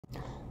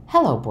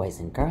Hello, boys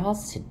and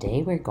girls.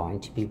 Today we're going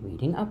to be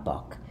reading a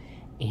book,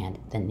 and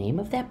the name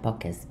of that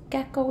book is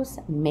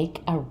Geckos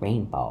Make a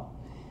Rainbow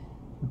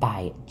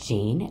by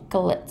Jane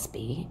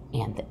Gillespie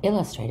and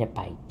illustrated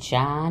by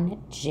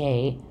John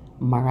J.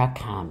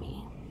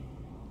 Murakami.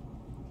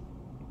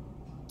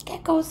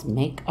 Geckos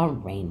make a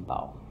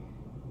rainbow.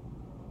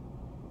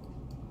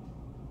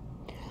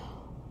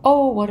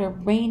 Oh, what a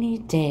rainy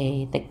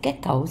day. The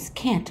geckos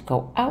can't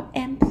go out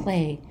and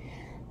play.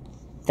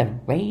 The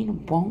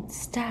rain won't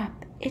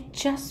stop. It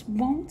just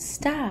won't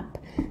stop.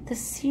 The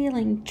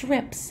ceiling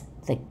drips.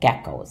 The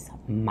geckos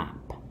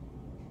mop.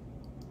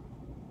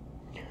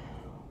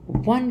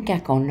 One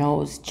gecko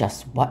knows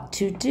just what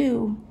to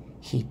do.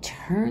 He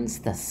turns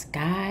the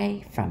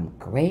sky from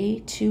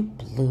gray to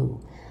blue.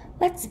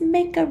 Let's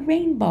make a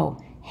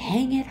rainbow,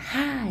 hang it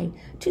high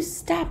to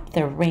stop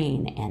the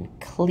rain and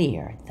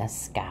clear the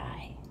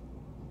sky.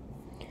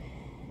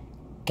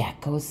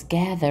 Geckos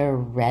gather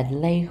red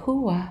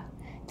lehua.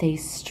 They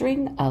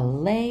string a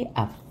lei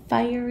of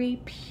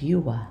fiery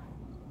pua.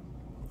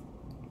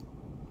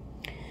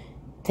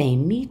 They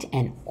meet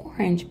an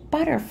orange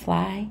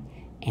butterfly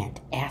and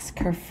ask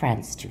her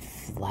friends to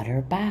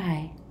flutter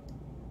by.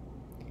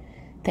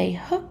 They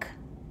hook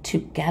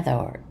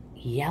together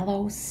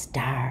yellow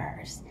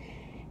stars,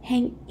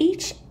 hang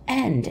each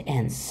end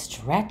and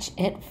stretch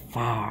it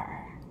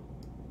far.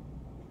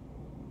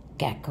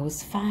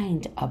 Geckos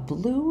find a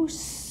blue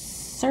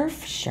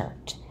surf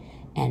shirt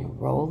and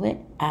roll it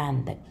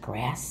on the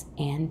grass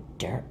and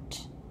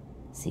dirt.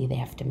 See, they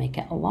have to make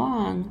it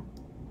long.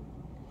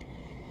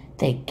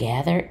 They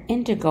gather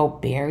indigo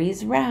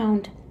berries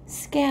round,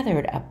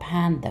 scattered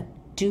upon the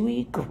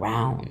dewy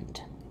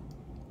ground.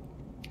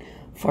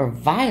 For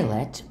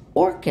violet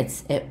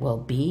orchids it will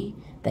be,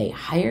 they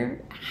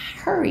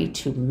hurry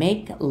to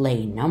make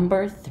lei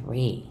number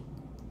 3.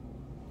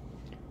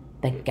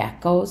 The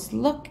geckos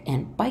look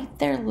and bite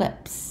their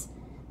lips,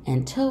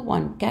 until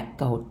one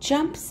gecko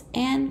jumps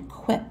and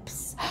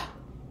quips.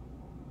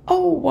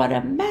 Oh, what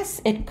a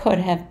mess it could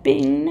have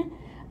been.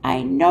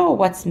 I know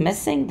what's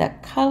missing, the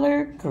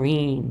color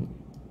green.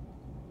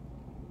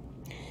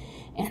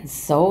 And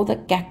so the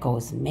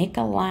geckos make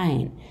a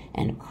line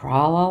and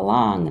crawl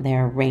along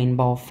their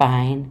rainbow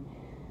fine.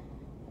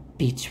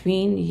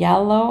 Between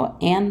yellow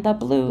and the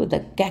blue, the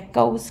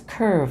geckos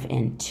curve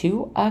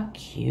into a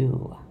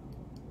queue.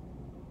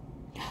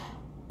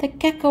 The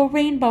gecko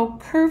rainbow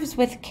curves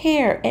with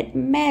care. It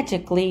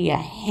magically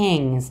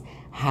hangs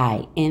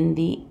high in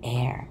the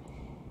air.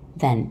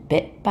 Then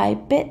bit by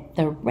bit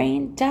the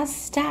rain does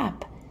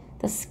stop.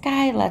 The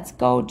sky lets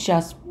go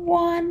just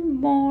one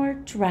more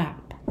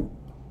drop.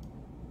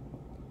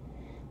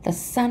 The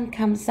sun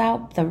comes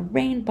out, the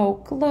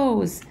rainbow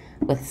glows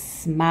with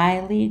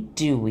smiley,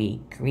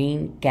 dewy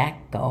green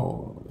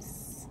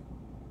geckos.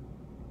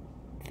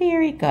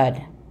 Very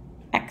good.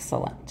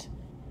 Excellent.